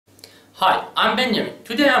Hi, I'm Benjamin.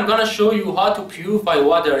 Today I'm gonna show you how to purify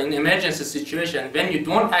water in emergency situation when you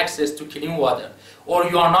don't have access to clean water or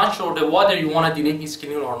you are not sure the water you wanna drink is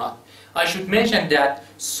clean or not. I should mention that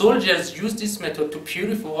soldiers use this method to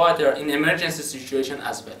purify water in emergency situation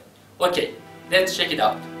as well. Okay, let's check it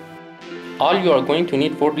out. All you are going to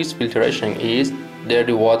need for this filtration is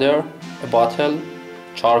dirty water, a bottle,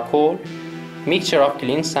 charcoal, mixture of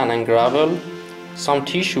clean sand and gravel, some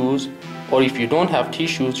tissues, or if you don't have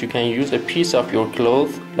tissues, you can use a piece of your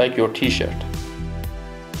cloth like your t-shirt.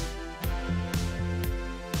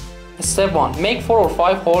 Step 1. Make 4 or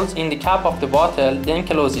 5 holes in the cap of the bottle, then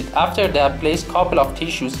close it. After that, place couple of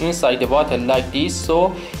tissues inside the bottle like this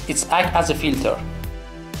so it acts as a filter.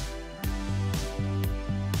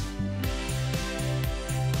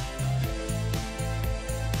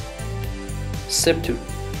 Step 2.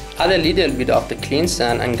 Add a little bit of the clean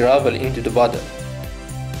sand and gravel into the bottle.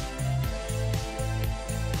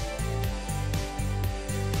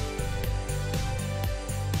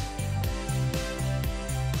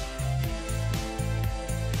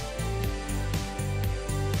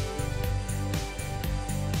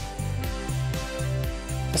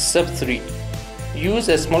 Step 3. Use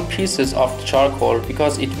small pieces of charcoal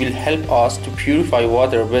because it will help us to purify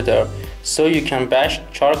water better, so you can bash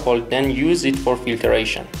charcoal then use it for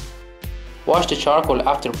filtration. Wash the charcoal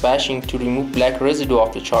after bashing to remove black residue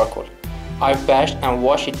of the charcoal. I've bashed and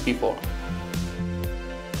washed it before.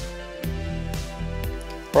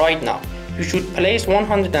 Right now, you should place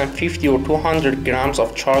 150 or 200 grams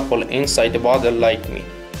of charcoal inside the bottle like me.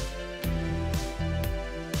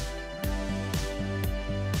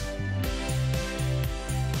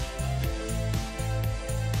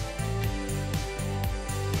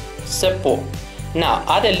 Step 4. Now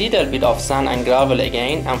add a little bit of sand and gravel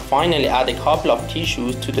again, and finally add a couple of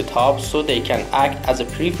tissues to the top so they can act as a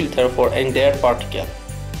pre-filter for any dirt particle.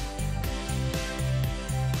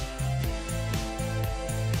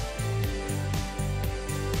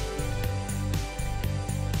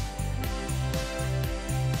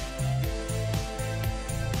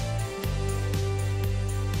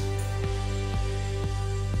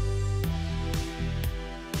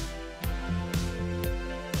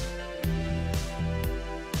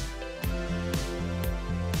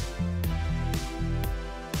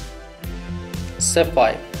 Step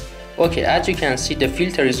 5. Okay, as you can see, the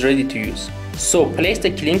filter is ready to use. So place the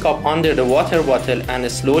clean cup under the water bottle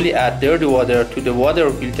and slowly add dirty water to the water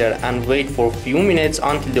filter and wait for a few minutes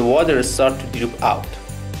until the water starts to drip out.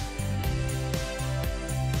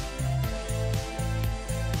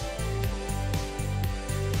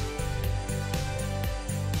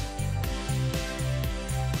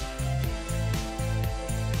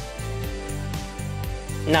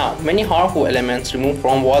 Now, many harmful elements removed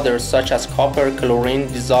from water such as copper, chlorine,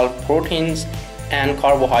 dissolved proteins, and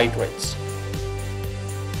carbohydrates.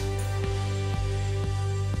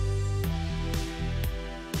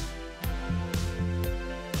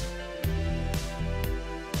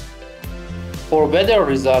 For better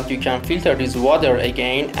result, you can filter this water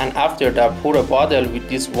again, and after that pour a bottle with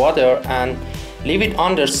this water and leave it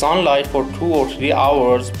under sunlight for 2 or 3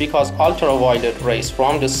 hours because ultraviolet rays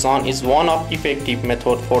from the sun is one of effective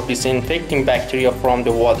method for disinfecting bacteria from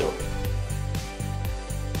the water.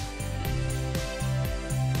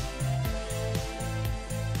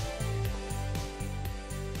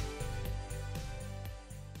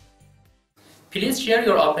 Please share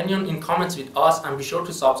your opinion in comments with us and be sure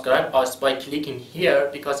to subscribe us by clicking here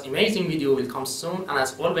because amazing video will come soon, and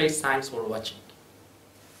as always, thanks for watching.